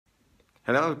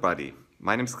Hello everybody,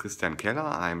 my name is Christian Keller,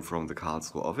 I'm from the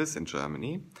Karlsruhe office in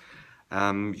Germany.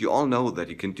 You all know that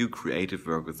you can do creative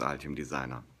work with Altium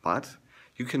Designer, but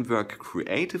you can work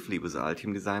creatively with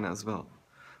Altium Designer as well.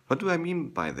 What do I mean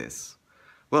by this?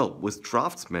 Well, with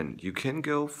Draftsman you can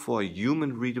go for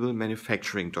human-readable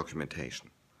manufacturing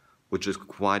documentation, which is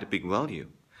quite a big value.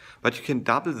 But you can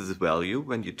double this value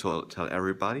when you tell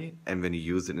everybody, and when you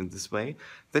use it in this way,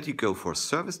 that you go for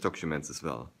service documents as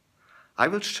well. I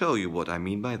will show you what I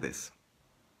mean by this.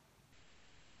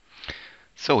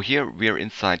 So here we're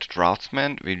inside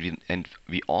Draftsman and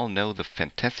we all know the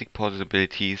fantastic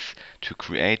possibilities to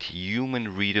create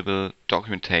human-readable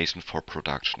documentation for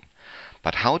production.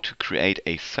 But how to create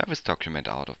a service document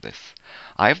out of this?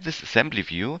 I have this assembly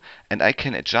view and I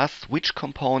can adjust which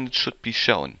components should be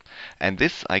shown. And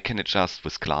this I can adjust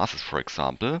with classes, for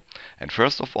example. And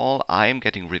first of all, I'm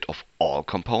getting rid of all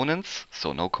components,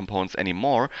 so no components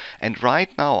anymore. And right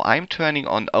now I'm turning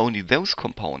on only those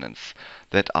components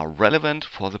that are relevant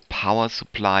for the power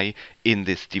supply in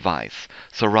this device.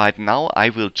 So right now I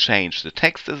will change the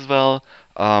text as well,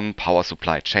 power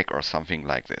supply check or something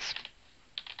like this.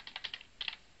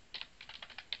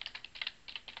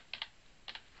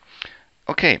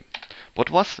 Okay, what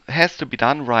has to be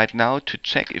done right now to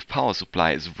check if power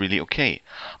supply is really okay?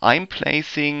 I'm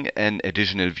placing an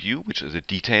additional view, which is a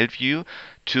detailed view,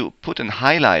 to put a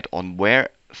highlight on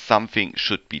where something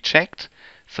should be checked.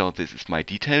 So this is my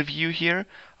detail view here.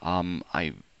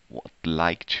 I would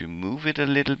like to move it a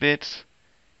little bit.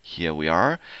 Here we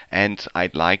are. And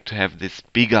I'd like to have this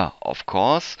bigger, of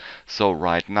course. So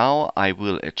right now I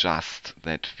will adjust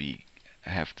that we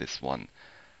have this one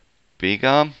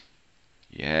bigger.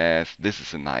 Yes, this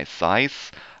is a nice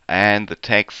size. And the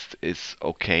text is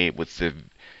okay with the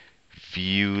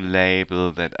view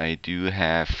label that I do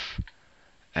have.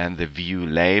 And the view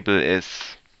label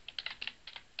is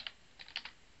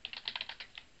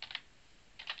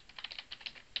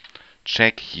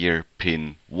check here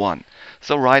pin 1.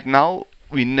 So right now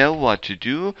we know what to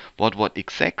do, what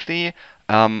exactly.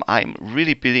 I'm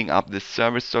really building up this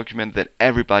service document that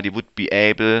everybody would be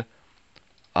able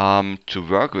to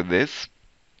work with this.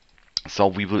 So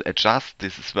we will adjust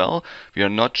this as well. We are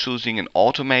not choosing an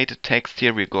automated text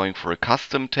here. We're going for a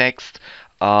custom text.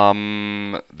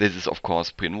 This is of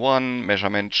course pin 1.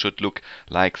 Measurement should look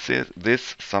like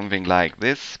this, something like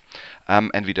this.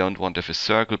 And we don't want to have a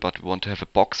circle, but we want to have a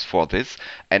box for this.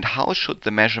 And how should the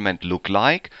measurement look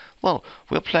like? Well,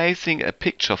 we're placing a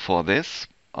picture for this.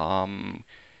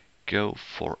 Go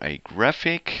for a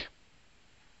graphic,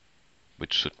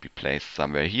 which should be placed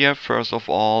somewhere here. First of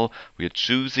all, we are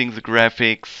choosing the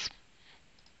graphics.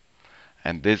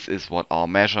 And this is what our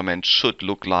measurement should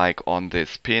look like on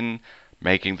this pin,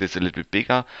 making this a little bit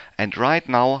bigger. And right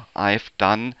now I've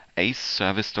done a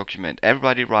service document.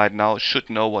 Everybody right now should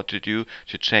know what to do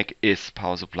to check is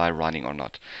power supply running or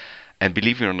not. And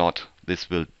believe it or not,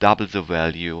 this will double the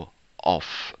value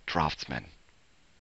of Draftsman.